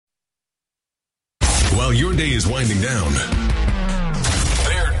While your day is winding down,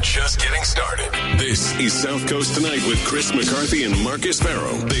 they're just getting started. This is South Coast Tonight with Chris McCarthy and Marcus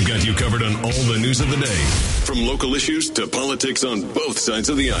Farrow. They've got you covered on all the news of the day, from local issues to politics on both sides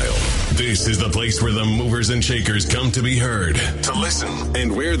of the aisle. This is the place where the movers and shakers come to be heard, to listen,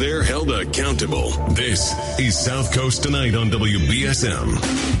 and where they're held accountable. This is South Coast Tonight on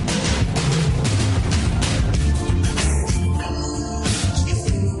WBSM.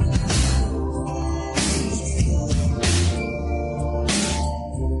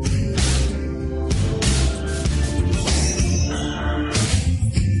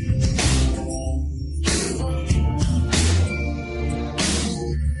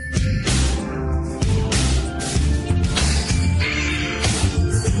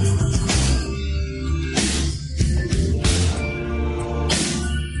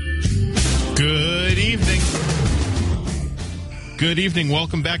 Good evening.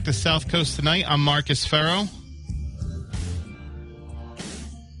 Welcome back to South Coast Tonight. I'm Marcus Farrow.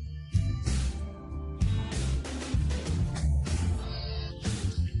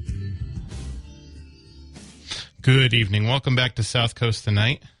 Good evening. Welcome back to South Coast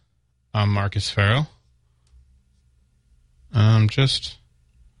Tonight. I'm Marcus Farrow. I'm just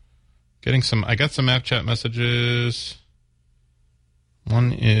getting I got some app chat messages.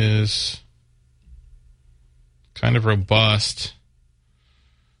 One is kind of robust.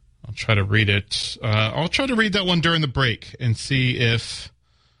 I'll try to read it. I'll try to read that one during the break and see if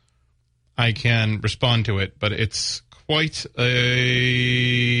I can respond to it. But it's quite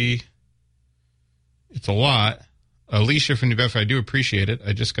it's a lot. Alicia from New Bedford, I do appreciate it.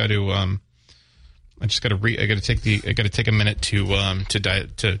 I just got to read. I got to take a minute to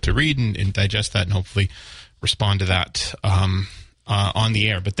read and digest that and hopefully respond to that on the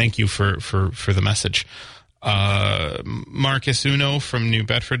air. But thank you for the message. Marcus Uno from New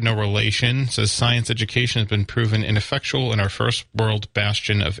Bedford, no relation, says science education has been proven ineffectual in our first world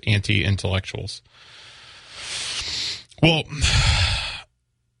bastion of anti-intellectuals. Well,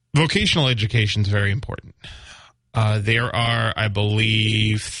 vocational education is very important. There are, I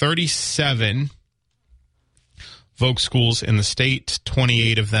believe, 37 voc schools in the state.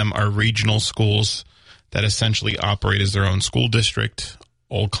 28 of them are regional schools that essentially operate as their own school district,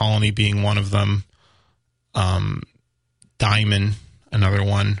 Old Colony being one of them. Diamond, another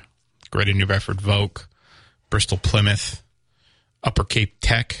one, Greater New Bedford Voc, Bristol Plymouth, Upper Cape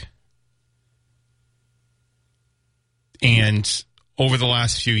Tech. And over the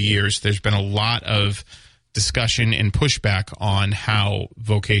last few years, there's been a lot of discussion and pushback on how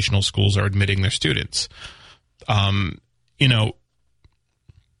vocational schools are admitting their students. The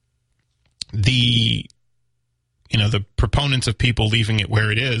proponents of people leaving it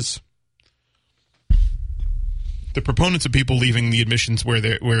where it is. The proponents of people leaving the admissions where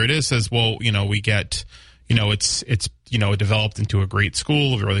it is says, well, we get, it's developed into a great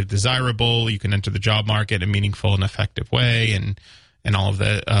school, really desirable. You can enter the job market in a meaningful and effective way, and all of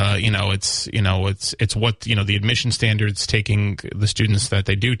that. It's what the admission standards taking the students that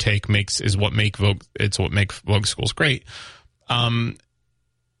they do take is what make voc schools great.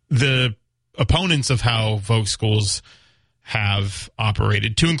 The opponents of how voc schools have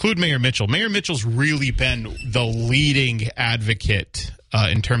operated, to include Mayor Mitchell. Mayor Mitchell's really been the leading advocate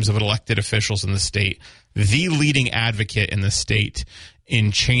in terms of elected officials in the state, the leading advocate in the state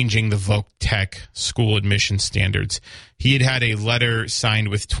in changing the Voc-Tech school admission standards. He had a letter signed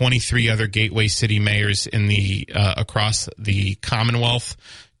with 23 other Gateway City mayors in the across the Commonwealth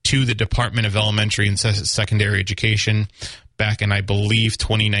to the Department of Elementary and Secondary Education back in, I believe,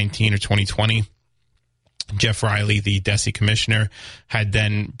 2019 or 2020. Jeff Riley, the DESE commissioner, had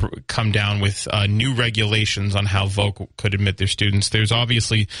then come down with new regulations on how Voc could admit their students. There's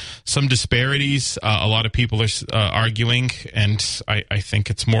obviously some disparities. A lot of people are arguing, and I think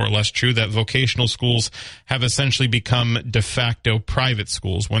it's more or less true, that vocational schools have essentially become de facto private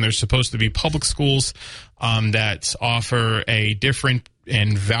schools when they're supposed to be public schools that offer a different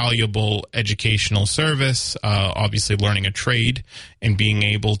and valuable educational service, obviously learning a trade and being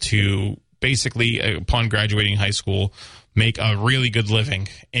able to basically, upon graduating high school, make a really good living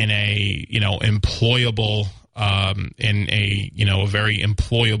in a, employable, in a very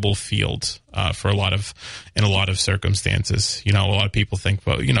employable field for a lot of circumstances. A lot of people think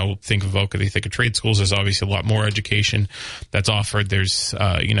of Voc, they think of trade schools. There's obviously a lot more education that's offered. There's,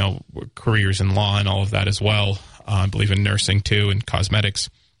 careers in law and all of that as well. I believe in nursing too, and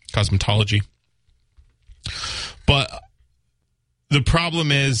cosmetology. But the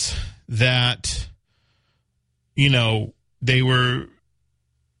problem is that, they were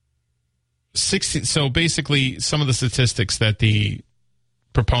 60. So basically, some of the statistics that the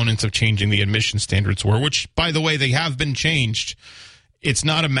proponents of changing the admission standards were, which, by the way, they have been changed. It's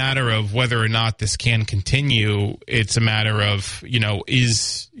not a matter of whether or not this can continue. It's a matter of,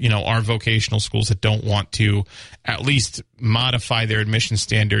 are vocational schools that don't want to at least modify their admission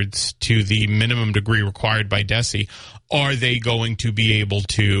standards to the minimum degree required by DESE, are they going to be able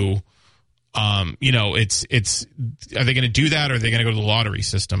to, are they going to do that, or are they going to go to the lottery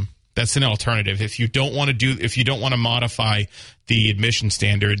system? That's an alternative. If you don't want to modify the admission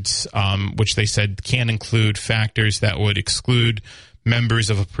standards, which they said can include factors that would exclude members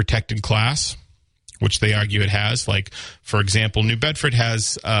of a protected class, which they argue it has. Like, for example, New Bedford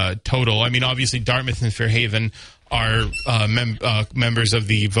has total. I mean, obviously, Dartmouth and Fairhaven are members of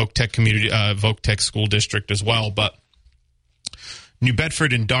the Voc-Tech community, Voc-Tech school district as well. But New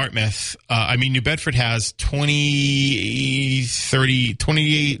Bedford and Dartmouth, New Bedford has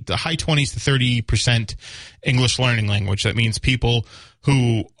 28, the high 20s to 30% English learning language. That means people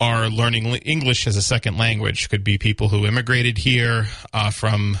who are learning English as a second language. Could be people who immigrated here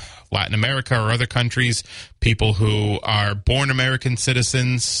from Latin America or other countries, people who are born American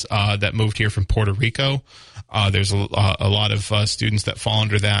citizens that moved here from Puerto Rico. There's a lot of students that fall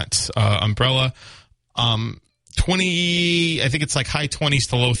under that umbrella. I think it's like high 20s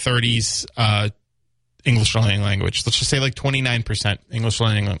to low 30s English learning language. Let's just say like 29% English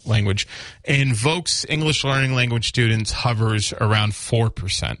learning language. And Voc's English learning language students hovers around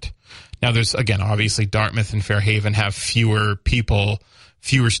 4%. Now, there's, again, obviously Dartmouth and Fairhaven have fewer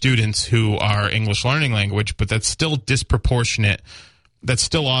students who are English learning language, but that's still disproportionate. That's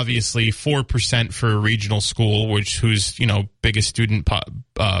still obviously 4% for a regional school, whose biggest student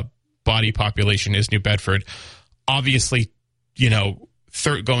body population is New Bedford. Obviously,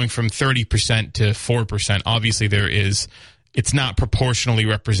 going from 30% to 4%, obviously it's not proportionally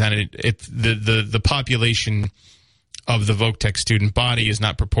represented. The population of the Voc-Tech student body is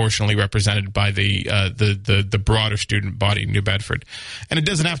not proportionally represented by the broader student body in New Bedford. And it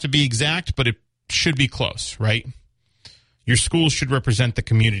doesn't have to be exact, but it should be close, right? Your schools should represent the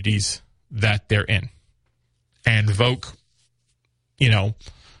communities that they're in. And Voc,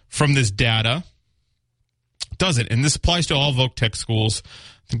 from this data, doesn't. And this applies to all Voc-Tech schools. I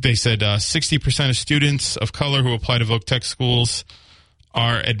think they said 60% of students of color who apply to Voc-Tech schools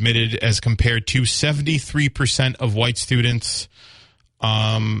are admitted, as compared to 73% of white students.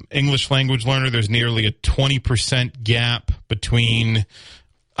 English language learner, there's nearly a 20% gap between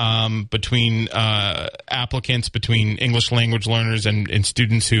applicants, between English language learners and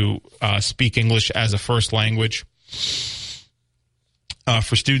students who speak English as a first language.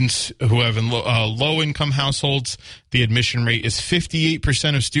 For students who have low-income households, the admission rate is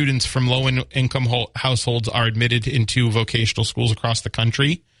 58% of students from low-income households are admitted into vocational schools across the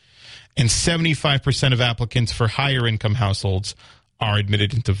country, and 75% of applicants for higher-income households are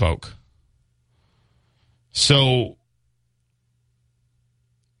admitted into Voc. So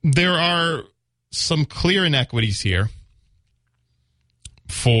there are some clear inequities here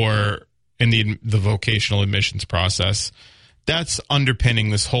in the vocational admissions process. That's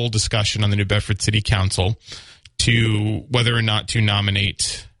underpinning this whole discussion on the New Bedford City Council to whether or not to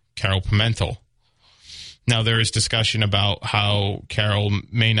nominate Carol Pimentel. Now, there is discussion about how Carol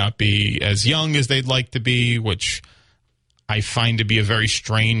may not be as young as they'd like to be, which I find to be a very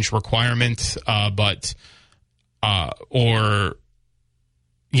strange requirement.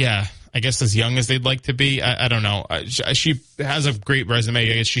 I guess as young as they'd like to be. I don't know. She has a great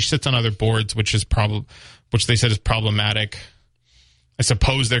resume. I guess she sits on other boards, which they said is problematic. I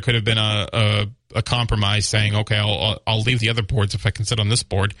suppose there could have been a compromise saying, okay, I'll leave the other boards if I can sit on this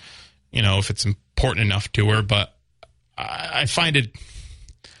board, if it's important enough to her. But I find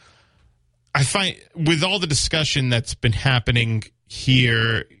with all the discussion that's been happening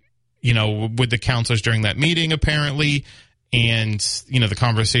here, with the counselors during that meeting, apparently, and, the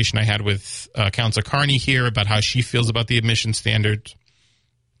conversation I had with Counselor Carney here about how she feels about the admission standards,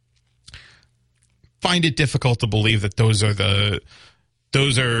 find it difficult to believe that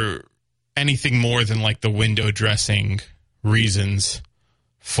those are anything more than like the window dressing reasons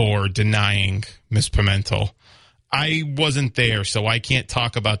for denying Ms. Pimentel. I wasn't there, so I can't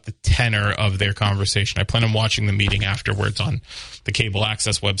talk about the tenor of their conversation. I plan on watching the meeting afterwards on the Cable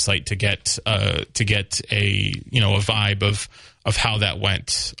Access website to get a vibe of how that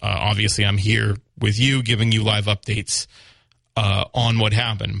went. Obviously, I'm here with you, giving you live updates on what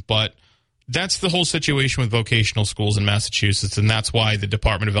happened, but that's the whole situation with vocational schools in Massachusetts, and that's why the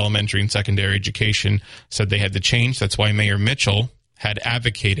Department of Elementary and Secondary Education said they had to change. That's why Mayor Mitchell had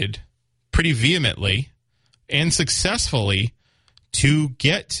advocated pretty vehemently and successfully to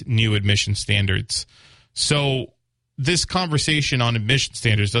get new admission standards. So this conversation on admission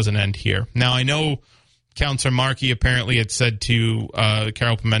standards doesn't end here. Now, I know Councillor Markey apparently had said to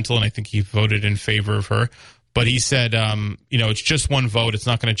Carol Pimentel, and I think he voted in favor of her, but he said, it's just one vote. It's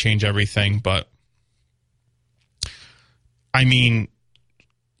not going to change everything. But, I mean,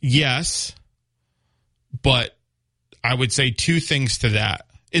 yes, but I would say two things to that.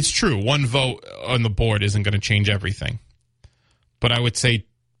 It's true. One vote on the board isn't going to change everything. But I would say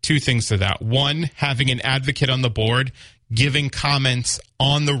two things to that. One, having an advocate on the board giving comments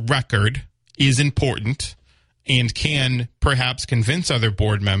on the record is important and can perhaps convince other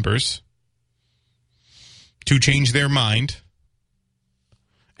board members to change their mind.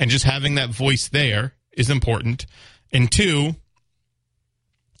 And just having that voice there is important. And two,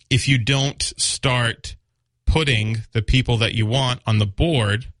 if you don't start putting the people that you want on the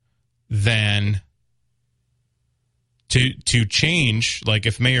board, then to change, like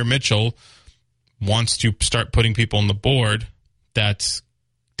if Mayor Mitchell wants to start putting people on the board that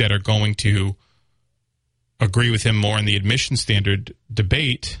are going to agree with him more in the admission standard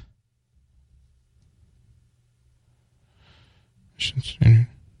debate,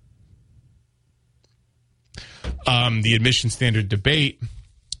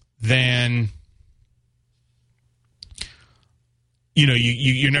 then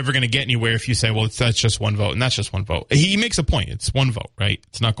you're never going to get anywhere if you say, well, that's just one vote, and that's just one vote. He makes a point. It's one vote, right?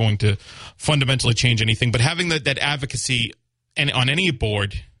 It's not going to fundamentally change anything. But having that advocacy on any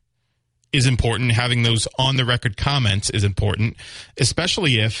board is important. Having those on-the-record comments is important,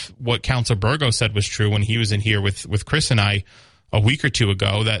 especially if what Councilor Burgo said was true when he was in here with Chris and I a week or two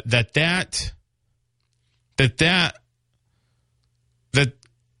ago, that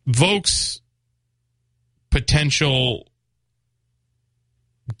Voke's potential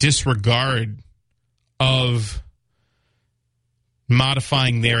disregard of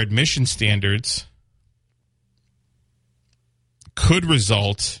modifying their admission standards could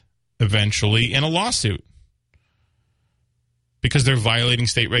result eventually in a lawsuit because they're violating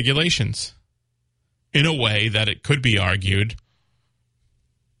state regulations in a way that it could be argued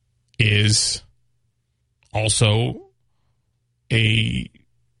is also a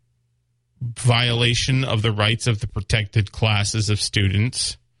violation of the rights of the protected classes of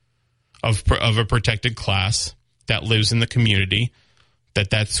students of a protected class that lives in the community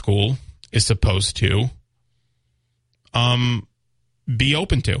that school is supposed to be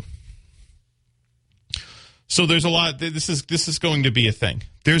open to. So there's a lot. This is going to be a thing.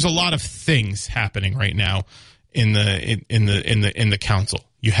 There's a lot of things happening right now in the council.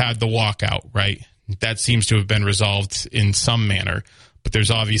 You had the walkout, right? That seems to have been resolved in some manner, but there's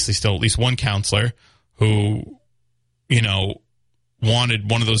obviously still at least one counselor who, wanted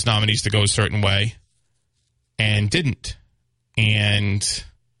one of those nominees to go a certain way and didn't. And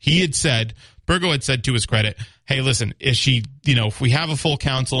he had said, Burgo had said to his credit, hey, listen, if we have a full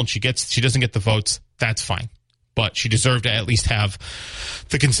council and she doesn't get the votes, that's fine. But she deserved to at least have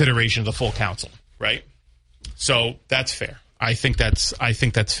the consideration of the full council, right? So that's fair. I think that's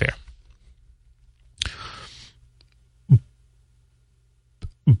fair.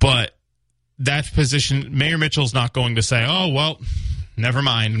 But that position, Mayor Mitchell's not going to say, oh, well, never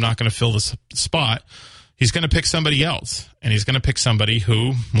mind, I'm not going to fill this spot. He's going to pick somebody else, and he's going to pick somebody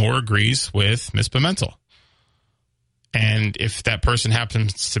who more agrees with Ms. Pimentel. And if that person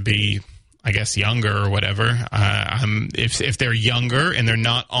happens to be, I guess, younger or whatever, if they're younger and they're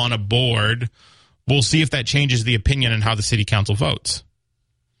not on a board, we'll see if that changes the opinion on how the city council votes.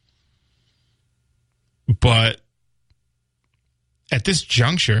 But at this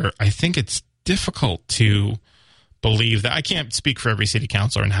juncture, I think it's difficult to believe that. I can't speak for every city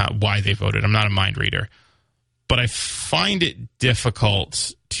councilor and why they voted. I'm not a mind reader. But I find it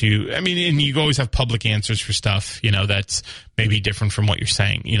difficult and you always have public answers for stuff, that's maybe different from what you're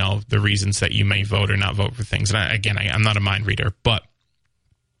saying, the reasons that you may vote or not vote for things. And I'm not a mind reader. But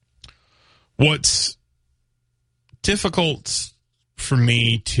what's difficult for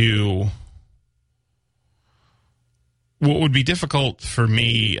me what would be difficult for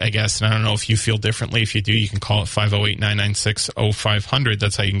me, I guess, and I don't know if you feel differently. If you do, you can call it 508-996-0500.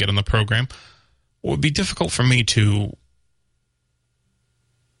 That's how you can get on the program. What would be difficult for me to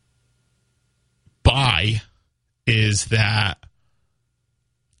buy is that,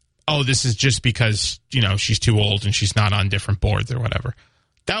 this is just because, she's too old and she's not on different boards or whatever.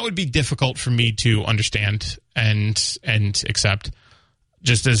 That would be difficult for me to understand and accept.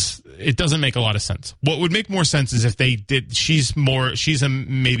 Just as it doesn't make a lot of sense. What would make more sense is if they did. She's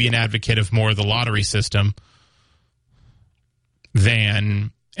maybe an advocate of more of the lottery system and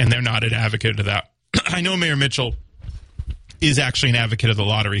they're not an advocate of that. I know Mayor Mitchell is actually an advocate of the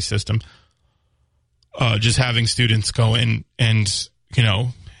lottery system. just having students go in and,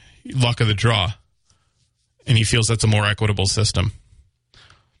 luck of the draw. And he feels that's a more equitable system.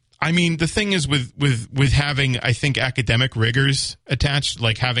 I mean, the thing is with having, I think, academic rigors attached,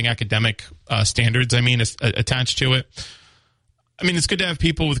 like having academic standards, attached to it. I mean, it's good to have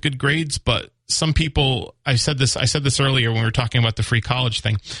people with good grades, but some people, I said this earlier when we were talking about the free college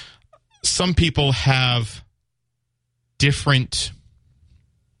thing. Some people have different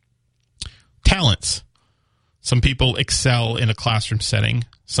talents. Some people excel in a classroom setting.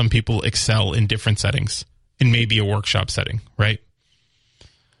 Some people excel in different settings, in maybe a workshop setting, right?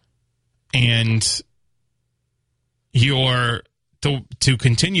 And to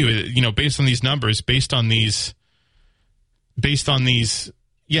continue, based on these numbers, based on these,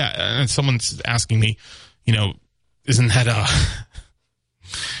 yeah. And someone's asking me, isn't that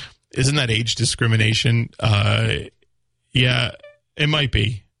age discrimination? Yeah, it might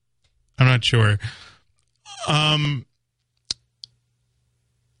be. I'm not sure.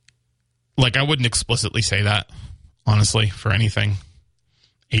 I wouldn't explicitly say that, honestly, for anything.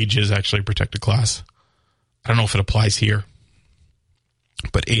 Age is actually a protected class. I don't know if it applies here,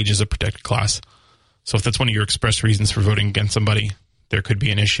 but age is a protected class. So if that's one of your express reasons for voting against somebody, there could be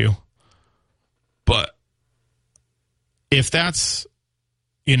an issue. But if that's,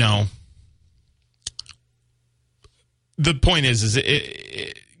 the point is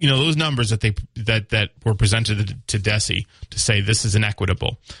those numbers that were presented to DESE to say this is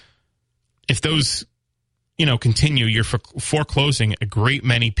inequitable. If those continue, you're foreclosing a great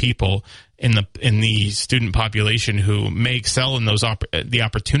many people in the student population who may excel in the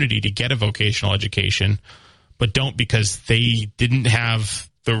opportunity to get a vocational education, but don't because they didn't have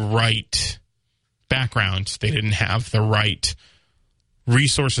the right background, they didn't have the right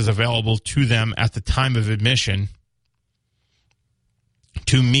resources available to them at the time of admission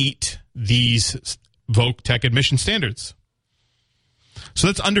to meet these Voc-Tech admission standards. So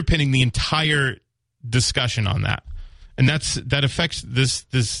that's underpinning the entire discussion on that, and that affects this.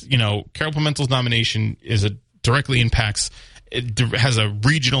 Carol Pimentel's nomination directly impacts. It has a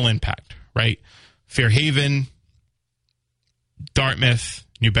regional impact, right? Fairhaven, Dartmouth,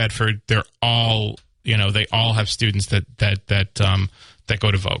 New Bedford. They're all they all have students that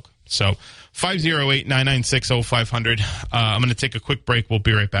go to Voc. So 508-996-0500. I'm going to take a quick break. We'll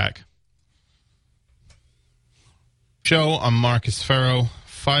be right back. I'm Marcus Farrow.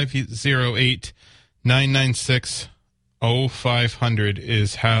 508-996-0500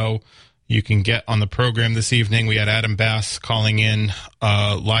 is how you can get on the program this evening. We had Adam Bass calling in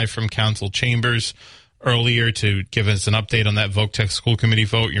live from council chambers earlier to give us an update on that Voc-Tech school committee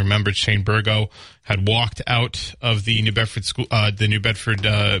vote. You remember Shane Burgo had walked out of the New Bedford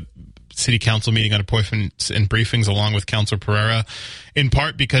City Council meeting on appointments and briefings along with Councilor Pereira, in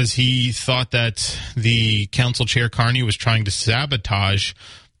part because he thought that the council chair Carney was trying to sabotage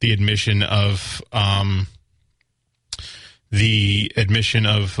the admission of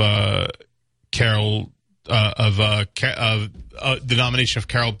Carol the nomination of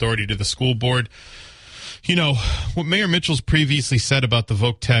Carol Doherty to the school board. What Mayor Mitchell's previously said about the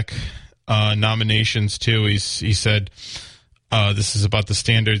Voc-Tech nominations too. He said this is about the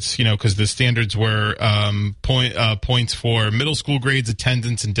standards, because the standards were points for middle school grades,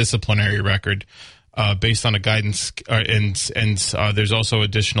 attendance, and disciplinary record. Based on a guidance, and there's also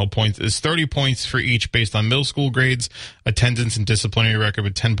additional points. There's 30 points for each based on middle school grades, attendance, and disciplinary record,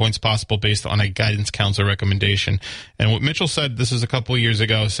 with 10 points possible based on a guidance counselor recommendation. And what Mitchell said, this is a couple of years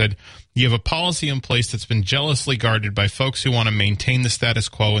ago, said, you have a policy in place that's been jealously guarded by folks who want to maintain the status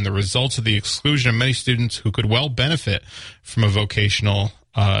quo and the results of the exclusion of many students who could well benefit from a vocational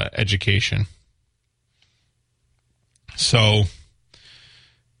education. So...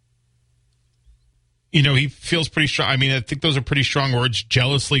 he feels pretty strong. I mean, I think those are pretty strong words.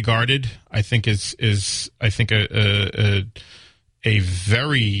 Jealously guarded, I think is I think a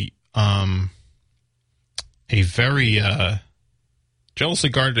very jealously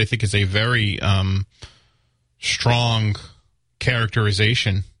guarded. I think is a very strong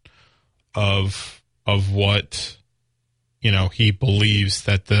characterization of what he believes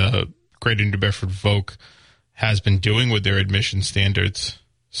that the Greater New Bedford Voc has been doing with their admission standards.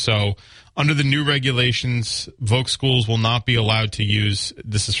 So, under the new regulations, Voc schools will not be allowed to use,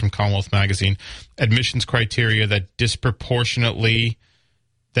 this is from Commonwealth Magazine, admissions criteria that disproportionately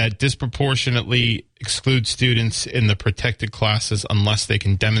exclude students in the protected classes unless they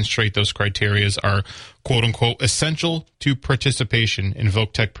can demonstrate those criteria are, quote unquote, essential to participation in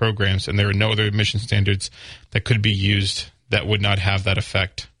Voc-Tech programs, and there are no other admission standards that could be used that would not have that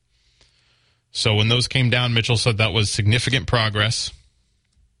effect. So when those came down, Mitchell said that was significant progress.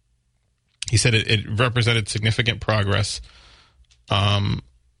 He said it represented significant progress. And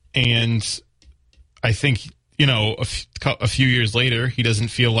I think, a few years later, he doesn't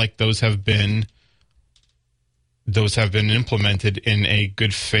feel like those have been implemented in a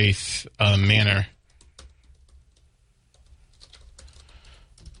good faith manner.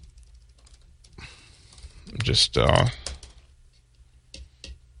 Just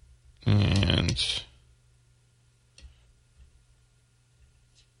and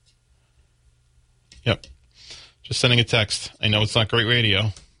yep, just sending a text. I know it's not great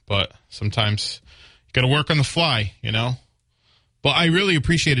radio, but sometimes you got to work on the fly, But I really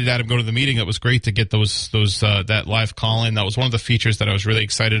appreciated Adam going to the meeting. It was great to get those that live call in. That was one of the features that I was really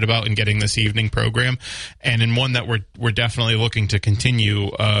excited about in getting this evening program, and in one that we're definitely looking to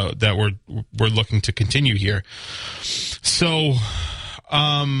continue. That we're looking to continue here. So,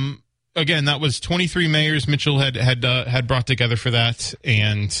 again, that was 23 mayors Mitchell had brought together for that,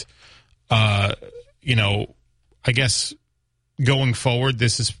 and I guess going forward,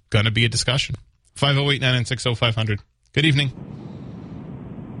 this is going to be a discussion. 508-996-0500. Good evening.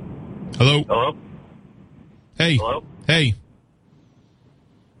 Hello? Hello? Hey. Hello? Hey.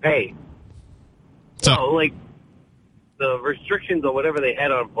 Hey. So, the restrictions or whatever they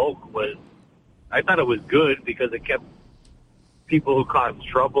had on Voc I thought it was good because it kept people who caused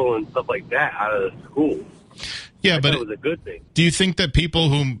trouble and stuff like that out of the school. Yeah, but it was a good thing. Do you think that people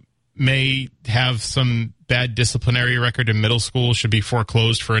who may have some bad disciplinary record in middle school should be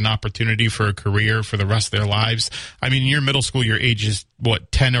foreclosed for an opportunity for a career for the rest of their lives? I mean, in your middle school, your age is,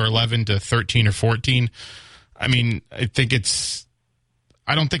 10 or 11 to 13 or 14? I mean, I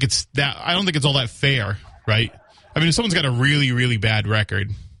don't think it's all that fair, right? I mean, if someone's got a really, really bad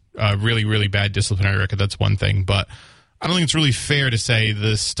record, really, really bad disciplinary record, that's one thing. But I don't think it's really fair to say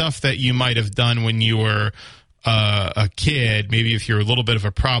the stuff that you might have done when you were a kid, maybe if you're a little bit of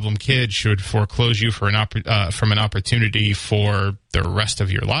a problem kid, should foreclose you from an opportunity for the rest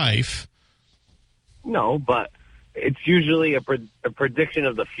of your life. No, but it's usually a prediction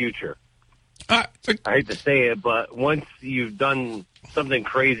of the future. I hate to say it, but once you've done something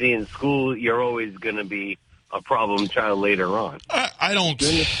crazy in school, you're always going to be a problem child later on. I don't.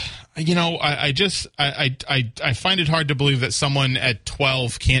 I find it hard to believe that someone at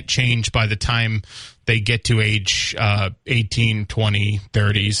 12 can't change by the time they get to age 18, 20,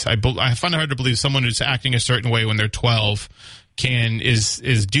 30s. I find it hard to believe someone who's acting a certain way when they're 12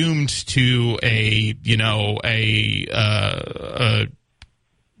 is doomed to a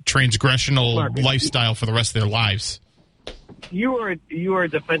transgressional lifestyle for the rest of their lives. You are a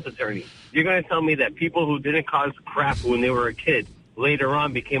defense attorney. You're going to tell me that people who didn't cause crap when they were a kid later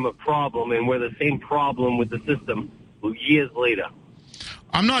on became a problem and were the same problem with the system years later.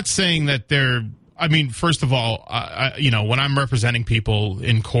 I'm not saying that they're... I mean, first of all, when I'm representing people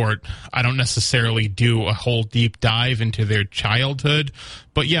in court, I don't necessarily do a whole deep dive into their childhood.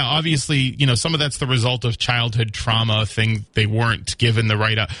 But yeah, obviously, some of that's the result of childhood trauma, thing they weren't given the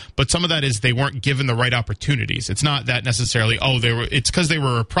right. But some of that is they weren't given the right opportunities. It's not that necessarily. It's because they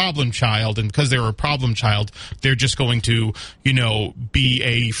were a problem child, and because they were a problem child, they're just going to, be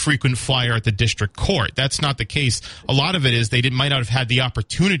a frequent flyer at the district court. That's not the case. A lot of it is they might not have had the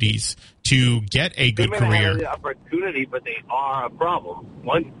opportunities to get a good career. They may not have the opportunity, but they are a problem.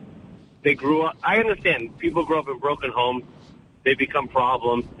 Once they grew up, I understand people grow up in broken homes. They become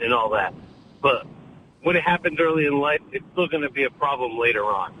problems and all that. But when it happens early in life, it's still going to be a problem later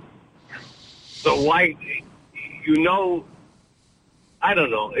on. So why, I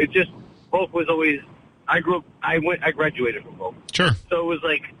don't know. It just, Voc was always, I graduated from Voc. Sure. So it was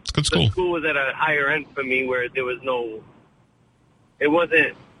like, it's good school. The school was at a higher end for me where there was it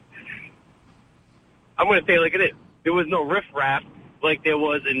wasn't, I'm going to say it like it is. There was no riffraff like there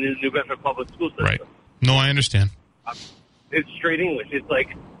was in the New Bedford public school system. Right. No, I understand. It's straight English. It's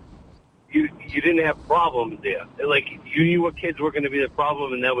like you didn't have problems there. Like you knew what kids were going to be the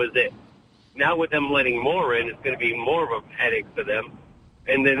problem, and that was it. Now with them letting more in, it's going to be more of a headache for them,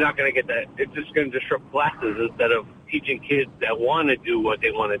 and they're not going to get that. It's just going to disrupt classes instead of teaching kids that want to do what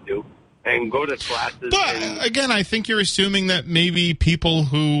they want to do and go to classes. But again, I think you're assuming that maybe people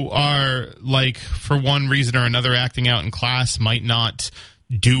who are, like, for one reason or another acting out in class might not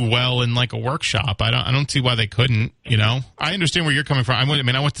do well in, like, a workshop. I don't see why they couldn't, I understand where you're coming from.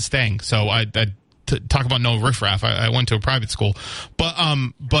 I went to Stang, so I talk about no riffraff. I went to a private school. But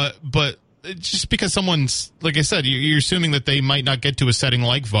just because someone's, like I said, you're assuming that they might not get to a setting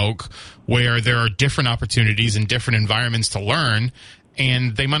like Voc where there are different opportunities and different environments to learn,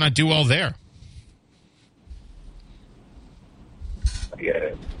 and they might not do well there.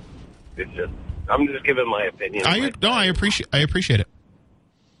 Yeah, it's just, I'm just giving my opinion. I appreciate it.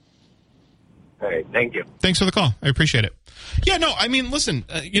 All right, thank you. Thanks for the call. I appreciate it. Yeah, no, I mean, listen,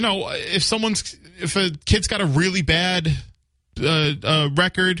 if a kid's got a really bad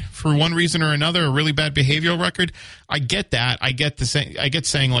record for one reason or another, a really bad behavioral record, I get that. I get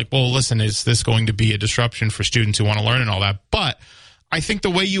saying like, well, listen, is this going to be a disruption for students who want to learn and all that? But I think the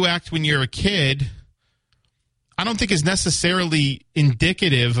way you act when you're a kid, I don't think is necessarily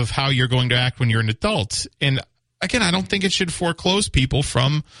indicative of how you're going to act when you're an adult. And again, I don't think it should foreclose people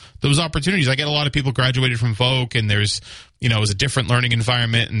from those opportunities. I get a lot of people graduated from Voc, and there's, it was a different learning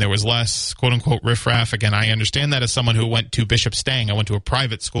environment, and there was less, quote-unquote, riffraff. Again, I understand that as someone who went to Bishop Stang. I went to a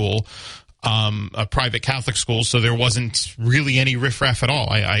private school, a private Catholic school, so there wasn't really any riffraff at all.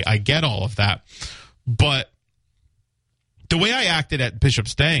 I get all of that. But the way I acted at Bishop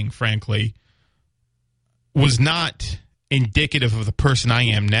Stang, frankly, was not indicative of the person I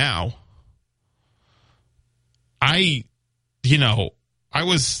am now. I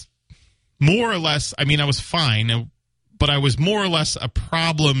was more or less, I was fine, but I was more or less a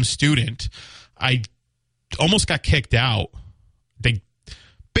problem student. I almost got kicked out. They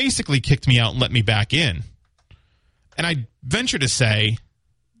basically kicked me out and let me back in. And I venture to say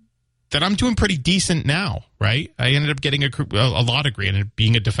that I'm doing pretty decent now, right? I ended up getting a law degree and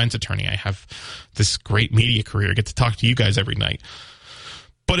being a defense attorney. I have this great media career. I get to talk to you guys every night.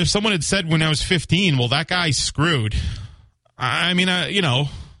 But if someone had said when I was 15, well, that guy's screwed. If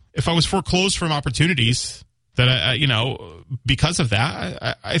I was foreclosed from opportunities that, because of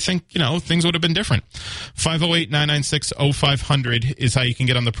that, I think, things would have been different. 508-996-0500 is how you can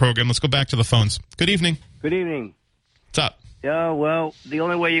get on the program. Let's go back to the phones. Good evening. Good evening. What's up? Yeah, well, the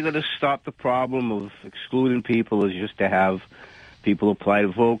only way you're going to stop the problem of excluding people is just to have people apply to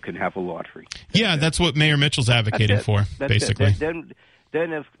Voc and have a lottery. That's what Mayor Mitchell's advocating for, basically.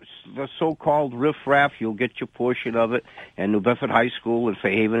 Then if the so-called riffraff, you'll get your portion of it, and New Bedford High School and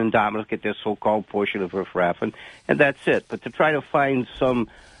Fairhaven and Dartmouth get their so-called portion of riffraff, and that's it. But to try to find some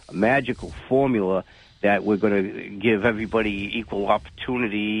magical formula that we're going to give everybody equal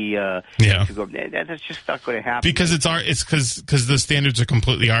opportunity to go, that's just not going to happen. Because it's because the standards are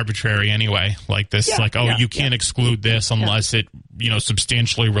completely arbitrary anyway. Like this, you can't exclude this unless it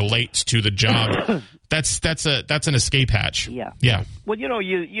substantially relates to the job. That's an escape hatch. Yeah. Well,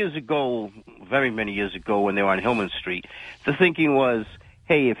 years ago, very many years ago, when they were on Hillman Street, the thinking was,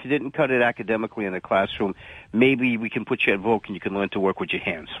 hey, if you didn't cut it academically in the classroom, maybe we can put you at Voc and you can learn to work with your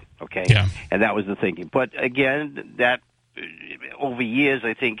hands, okay? Yeah. And that was the thinking. But again, that over years,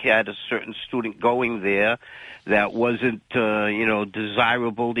 I think, had a certain student going there that wasn't,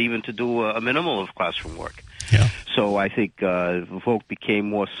 desirable even to do a minimal of classroom work. Yeah. So I think Voc became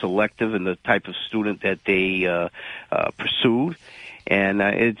more selective in the type of student that they pursued, and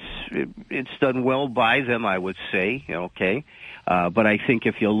it's done well by them, I would say. Okay. But I think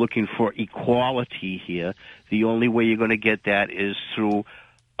if you're looking for equality here, the only way you're going to get that is through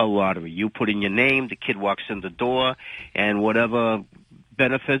a lottery. You put in your name, the kid walks in the door, and whatever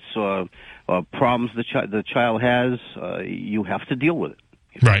benefits or problems the child has, you have to deal with it.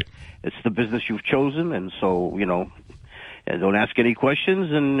 Right. It's the business you've chosen, and so, don't ask any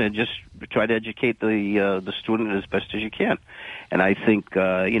questions and just try to educate the student as best as you can. And I think,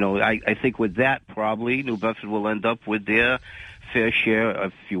 I think with that, probably New Bedford will end up with their fair share,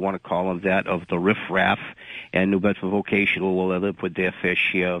 if you want to call them that, of the riffraff, and New Bedford Vocational will end up with their fair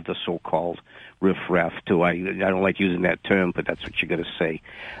share of the so-called riffraff, too. I don't like using that term, but that's what you're going to say.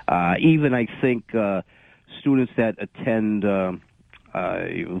 Even, I think, students that attend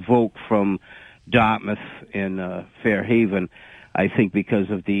Voc from Dartmouth and Fairhaven, I think because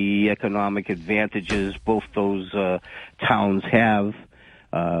of the economic advantages both those towns have,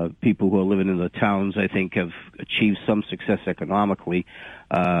 people who are living in the towns, I think, have achieved some success economically.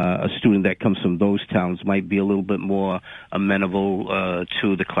 A student that comes from those towns might be a little bit more amenable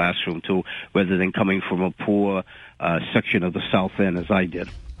to the classroom, too, rather than coming from a poor section of the South End, as I did.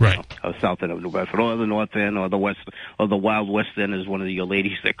 Right. South End of New Bedford, or the North End, or the West, or the Wild West End, as one of your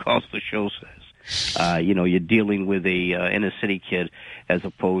ladies that calls the show says. You're dealing with a inner city kid as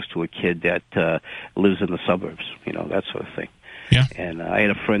opposed to a kid that lives in the suburbs. That sort of thing. Yeah. And I had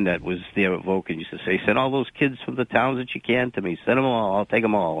a friend that was there at Voc and used to say, "Send all those kids from the towns that you can to me. Send them all. I'll take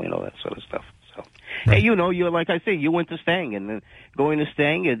them all." That sort of stuff. So, right. Hey, you're like I say, you went to Stang, and going to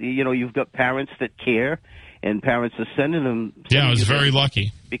Stang, you've got parents that care. And parents are sending them. I was very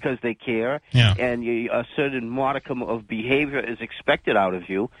lucky because they care. Yeah. And a certain modicum of behavior is expected out of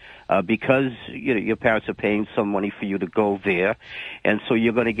you because your parents are paying some money for you to go there, and so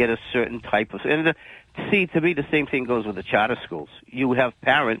you're going to get a certain type of. And to me, the same thing goes with the charter schools. You have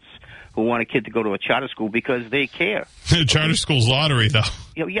parents who want a kid to go to a charter school because they care. Charter school's lottery, though.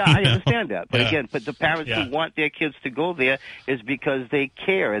 Yeah, I understand that. But Yeah. but the parents who want their kids to go there is because they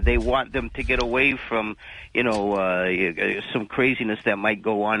care. They want them to get away from, some craziness that might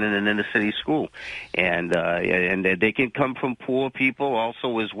go on in an inner city school. And they can come from poor people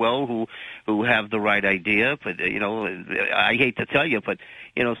also as well who have the right idea. But, I hate to tell you, but,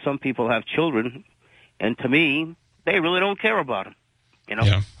 some people have children, and to me, they really don't care about them.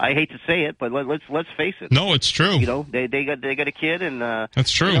 I hate to say it, but let's face it. No, it's true. They got a kid, and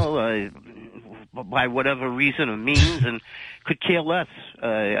that's true. By whatever reason or means, and could care less.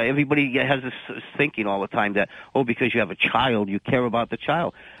 Everybody has this thinking all the time that because you have a child, you care about the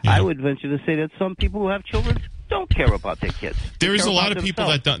child. Yeah. I would venture to say that some people who have children don't care about their kids. There's a lot of people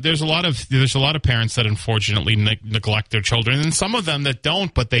that don't. There's a lot of parents that unfortunately neglect their children, and some of them that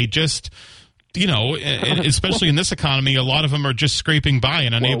don't, but they just. Especially in this economy, a lot of them are just scraping by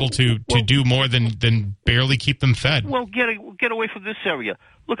and unable to do more than barely keep them fed. Well, get away from this area.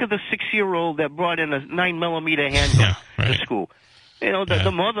 Look at the 6-year-old that brought in a 9mm handgun to school.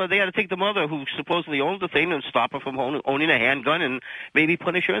 The mother, they had to take the mother who supposedly owns the thing and stop her from owning a handgun and maybe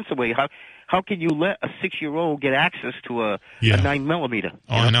punish her in some way. How can you let a 6-year-old get access to a 9mm?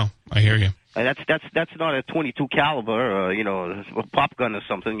 I know. I hear you. That's not a .22 caliber, or, a pop gun or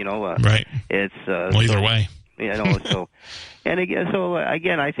something. Right. It's either way. So, and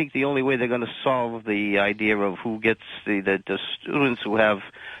again, I think the only way they're going to solve the idea of who gets the students who have,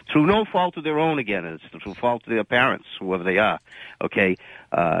 through no fault of their own, again, it's through fault of their parents, whoever they are. Okay,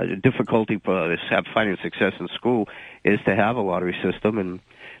 difficulty have finding success in school is to have a lottery system, and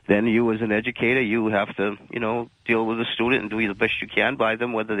then you, as an educator, you have to, deal with the student and do the best you can by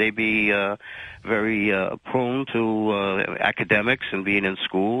them, whether they be very prone to academics and being in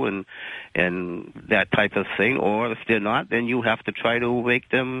school and that type of thing, or if they're not, then you have to try to make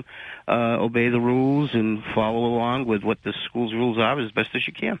them obey the rules and follow along with what the school's rules are as best as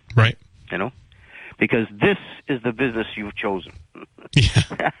you can. Right. Because this is the business you've chosen.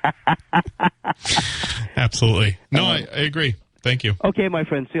 Yeah. Absolutely. No, I agree. Thank you. Okay, my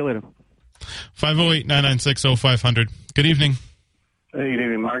friend. See you later. 508-996-0500. Good evening. Hey, good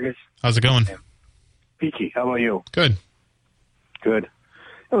evening, Marcus. How's it going? Peachy, how about you? Good. Good.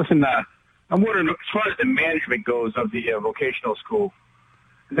 Listen, I'm wondering, as far as the management goes of the vocational school,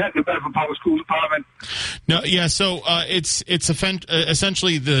 is that New Bedford Public School Department? No, yeah. So it's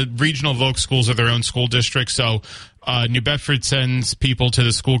essentially the regional Voc schools are their own school district. So New Bedford sends people to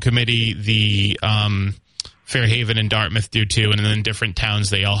the school committee. The Fairhaven and Dartmouth do too, and then in different towns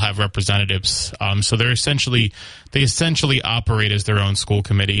they all have representatives. So they essentially operate as their own school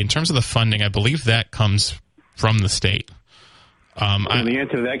committee. In terms of the funding, I believe that comes from the state. The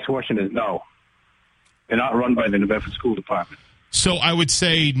answer to that question is no. They're not run by the New Bedford School Department. So I would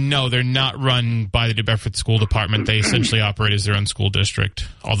say no, they're not run by the New Bedford School Department. They essentially operate as their own school district.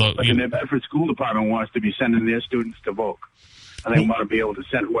 Although the New Bedford School Department wants to be sending their students to Voc. And they want to be able to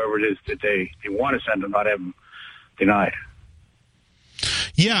send whoever it is that they want to send them, not have them denied.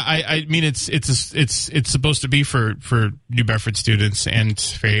 Yeah, I mean it's supposed to be for New Bedford students and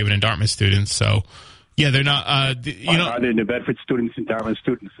Fairhaven and Dartmouth students. So yeah, they're not. Are there New Bedford students and Dartmouth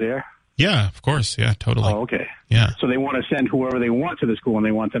students there? Yeah, of course. Yeah, totally. Oh, okay. Yeah. So they want to send whoever they want to the school, and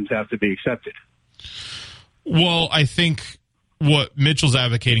they want them to have to be accepted. Well, I think what Mitchell's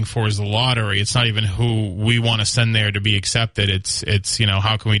advocating for is the lottery. It's not even who we want to send there to be accepted. It's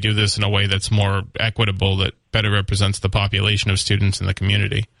how can we do this in a way that's more equitable, that better represents the population of students in the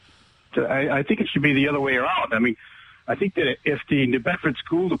community. So I think it should be the other way around. I mean, I think that if the New Bedford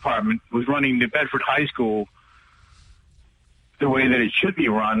School Department was running New Bedford High School the way that it should be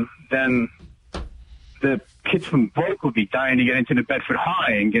run, then the kids from Voc would be dying to get into New Bedford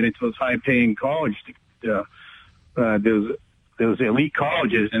High and get into those high-paying colleges. Those elite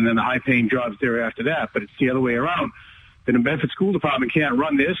colleges, and then the high-paying jobs there after that. But it's the other way around. The New Bedford School Department can't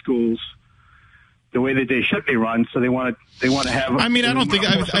run their schools the way that they should be run, so they want to have. I mean, I don't think.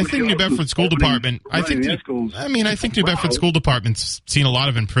 I think New Bedford School Department. I think New Bedford School Department's seen a lot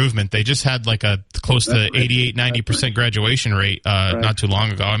of improvement. They just had like a close to 88-90% graduation rate not too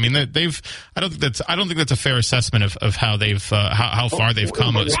long ago. I mean, they've. I don't think that's a fair assessment of how they've how far they've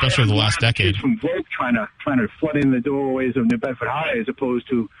come, especially the last decade. From Voc trying to flood in the doorways of New Bedford High as opposed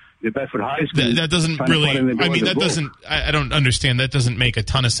to New Bedford High School. That doesn't really. I mean, that doesn't. I don't understand. That doesn't make a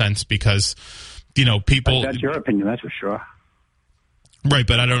ton of sense because. People. That's your opinion, that's for sure. Right,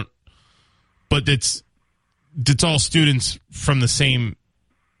 but I don't. But it's all students from the same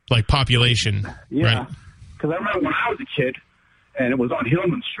population. Yeah, right? Because I remember when I was a kid, and it was on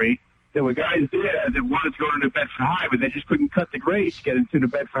Hillman Street, there were guys there that wanted to go to New Bedford High, but they just couldn't cut the grades to get into New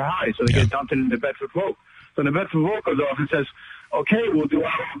Bedford High, so they get dumped into New Bedford Voc. So New Bedford Voc goes off and says, okay, we'll do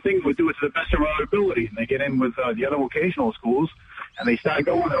our own thing. We'll do it to the best of our ability. And they get in with the other vocational schools, and they start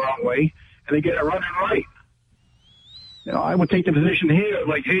going the wrong way, and they get it running right. You know, I would take the position here,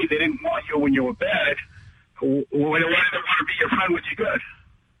 like, hey, they didn't want you when you were bad. Why did they want to be your friend when you're good?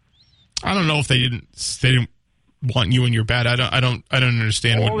 I don't know if they didn't want you when you're bad. I don't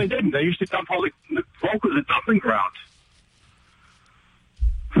understand. Well, they didn't. They used to dump all the Voc was a dumping ground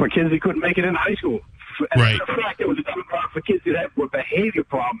for kids that couldn't make it in high school. Right. As a matter of fact, it was a dumping ground for kids that had behavior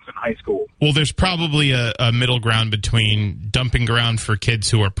problems in high school. Well, there's probably a middle ground between dumping ground for kids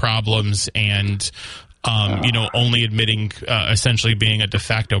who are problems and, only admitting essentially being a de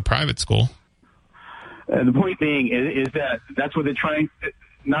facto private school. The point being is that that's what they're trying.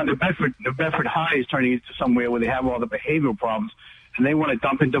 Now, New Bedford High is turning into somewhere where they have all the behavioral problems, and they want to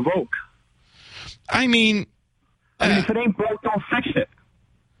dump into Voc. I mean, if it ain't broke, don't fix it.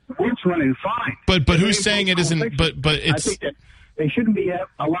 It's running fine. But who's saying it isn't? But it's. I think that they shouldn't be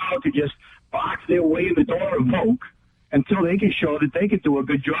allowed to just box their way in the door of Voc until they can show that they can do a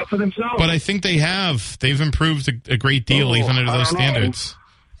good job for themselves. But I think they have. They've improved a great deal, even under those standards.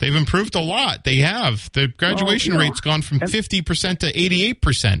 They've improved a lot. They have. The graduation rate's gone from 50% to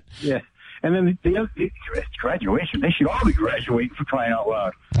 88%. Yeah. And then the graduation, they should all be graduating, for crying out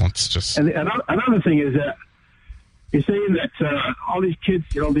loud. Well, it's just. And another thing is that you're saying that all these kids,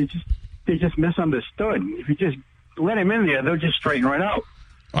 they just misunderstood. If you just let them in there, they'll just straighten right out.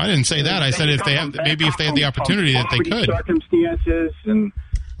 Well, I didn't say that. I said if they had the opportunity that they could. Circumstances and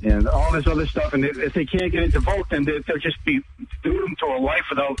all this other stuff, and if they can't get into Voc, then they'll just be doomed to a life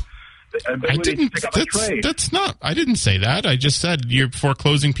without the ability to pick up a trade. That's not. I didn't say that. I just said you're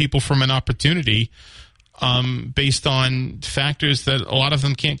foreclosing people from an opportunity based on factors that a lot of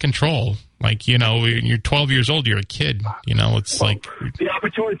them can't control. Like, when you're 12 years old, you're a kid. It's like the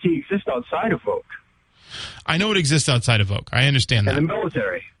opportunity exists outside of Voc. I know it exists outside of Voc. I understand that. And the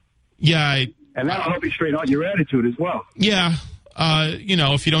military. Yeah. And that'll help you straighten out your attitude as well. Yeah.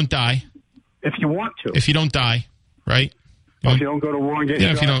 If you don't die. If you want to. If you don't die, right? If you don't go to war and get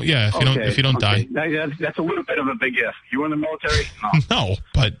if you don't die. That's a little bit of a big if. You in the military? No. No,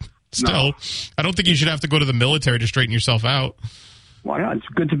 but still, I don't think you should have to go to the military to straighten yourself out. Why not? It's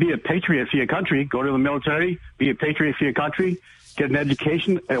good to be a patriot for your country. Go to the military, be a patriot for your country, get an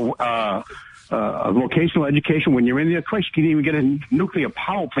education, a vocational education. When you're in there, Christ, you can even get a nuclear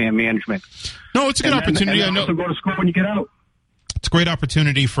power plant management. No, it's a good opportunity. I know. Also go to school when you get out. It's a great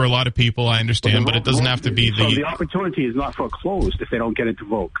opportunity for a lot of people, I understand, but it doesn't have to be the opportunity is not foreclosed if they don't get into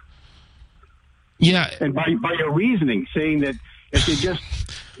Voc. Yeah. And by your reasoning, saying that if they just,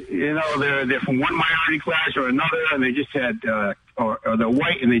 they're from one minority class or another, and they just had, or they're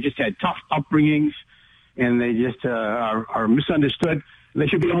white and they just had tough upbringings, and they just are misunderstood, they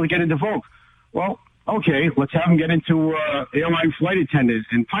should be able to get into Voc. Well, okay, let's have them get into airline flight attendant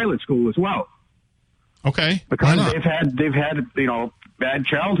and pilot school as well. Okay. Because they've had bad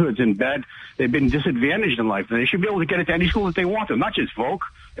childhoods and they've been disadvantaged in life. And they should be able to get into any school that they want to, not just Voc.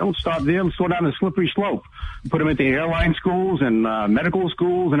 Don't stop there. Let's go down the slippery slope. Put them into airline schools and medical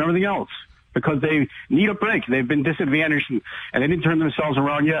schools and everything else because they need a break. They've been disadvantaged and they didn't turn themselves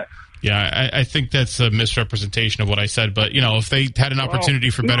around yet. Yeah, I think that's a misrepresentation of what I said. But, if they had an opportunity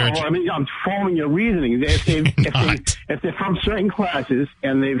for better education. I'm following your reasoning. If they're from certain classes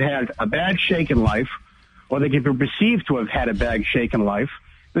and they've had a bad shake in life, or they can be perceived to have had a bad shake in life,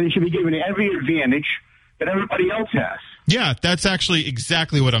 then they should be given every advantage that everybody else has. Yeah, that's actually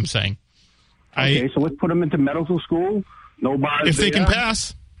exactly what I'm saying. Okay, so let's put them into medical school. No bars if they can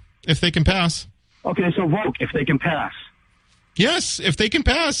pass. If they can pass. Okay, so Voc, if they can pass. Yes, if they can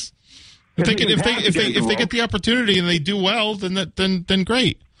pass. If they get the opportunity and they do well, then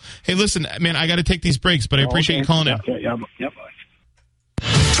great. Hey, listen, man, I got to take these breaks, but I appreciate you calling in. Okay, yep.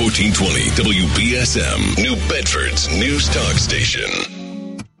 1420 WBSM, New Bedford's News Talk Station.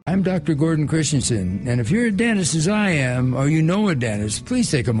 I'm Dr. Gordon Christensen, and if you're a dentist as I am, or you know a dentist, please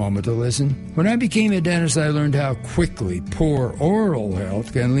take a moment to listen. When I became a dentist, I learned how quickly poor oral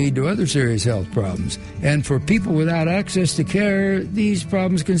health can lead to other serious health problems. And for people without access to care, these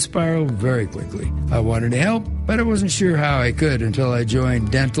problems can spiral very quickly. I wanted to help, but I wasn't sure how I could until I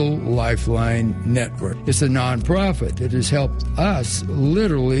joined Dental Lifeline Network. It's a nonprofit that has helped us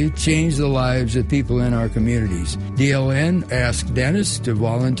literally change the lives of people in our communities. DLN asked dentists to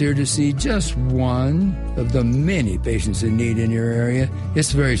volunteer volunteer to see just one of the many patients in need in your area?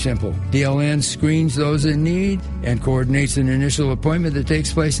 It's very simple. DLN screens those in need and coordinates an initial appointment that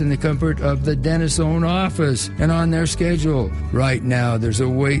takes place in the comfort of the dentist's own office and on their schedule. Right now, there's a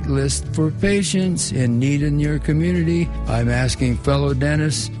wait list for patients in need in your community. I'm asking fellow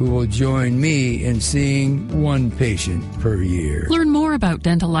dentists who will join me in seeing one patient per year. Learn more about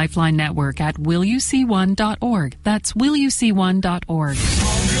Dental Lifeline Network at willyouseeone.org. That's willyouseeone.org.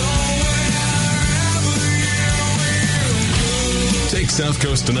 Take South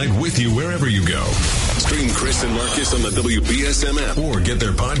Coast Tonight with you wherever you go. Stream Chris and Marcus on the WBSM app or get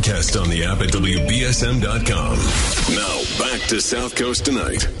their podcast on the app at WBSM.com. Now, back to South Coast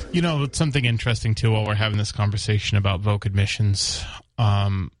Tonight. You know, it's something interesting, too, while we're having this conversation about voc admissions.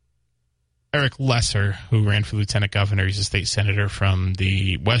 Eric Lesser, who ran for lieutenant governor, he's a state senator from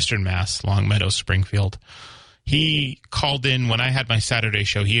the Western Mass, Long Meadow, Springfield. He called in when I had my Saturday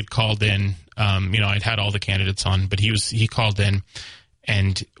show. He had called in. I'd had all the candidates on, but he called in,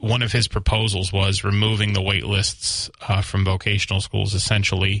 and one of his proposals was removing the wait lists from vocational schools,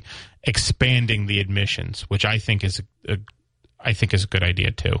 essentially expanding the admissions, which I think is a good idea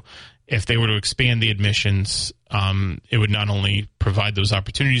too. If they were to expand the admissions, it would not only provide those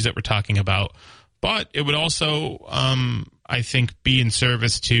opportunities that we're talking about, but it would also, I think, be in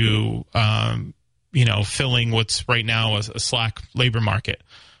service to filling what's right now a slack labor market,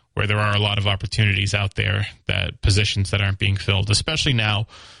 where there are a lot of opportunities out there, that positions that aren't being filled, especially now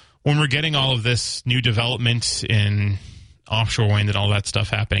when we're getting all of this new development in offshore wind and all that stuff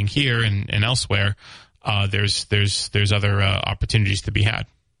happening here and elsewhere. There's other opportunities to be had.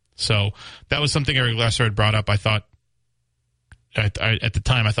 So that was something Eric Lesser had brought up. I thought at the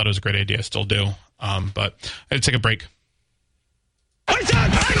time, I thought it was a great idea. I still do. But I had to take a break.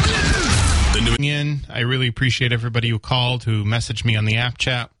 I really appreciate everybody who called, who messaged me on the app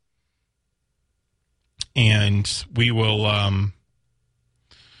chat. And we will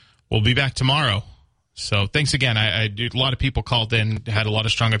we'll be back tomorrow. So thanks again. A lot of people called in, had a lot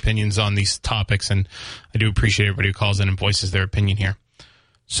of strong opinions on these topics, and I do appreciate everybody who calls in and voices their opinion here.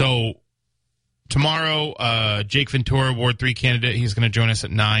 So tomorrow, Jake Ventura, Ward 3 candidate, he's going to join us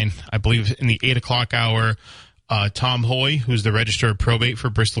at 9. I believe in the 8 o'clock hour, Tom Hoy, who's the Register of Probate for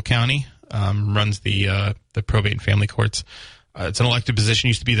Bristol County, runs the probate and family courts. It's an elected position.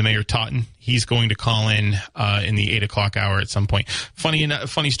 Used to be the mayor of Taunton. He's going to call in the 8 o'clock hour at some point.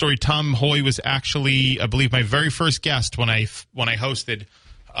 Funny story. Tom Hoy was actually, I believe, my very first guest when I hosted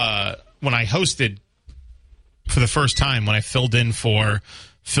for the first time, when I filled in for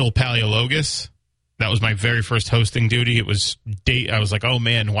Phil Paleologos. That was my very first hosting duty. It was I was like, oh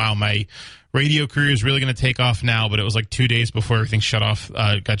man, wow, my radio career is really going to take off now. But it was like 2 days before everything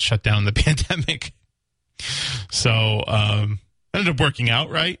got shut down in the pandemic. So ended up working out,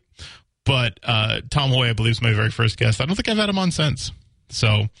 right? But Tom Hoy, I believe, is my very first guest. I don't think I've had him on since.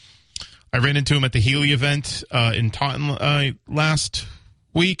 So I ran into him at the Healy event in Taunton last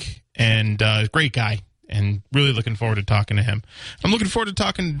week, and great guy, and really looking forward to talking to him. I'm looking forward to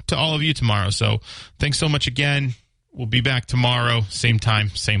talking to all of you tomorrow. So thanks so much again. We'll be back tomorrow, same time,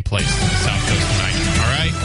 same place, South Coast Tonight. All right?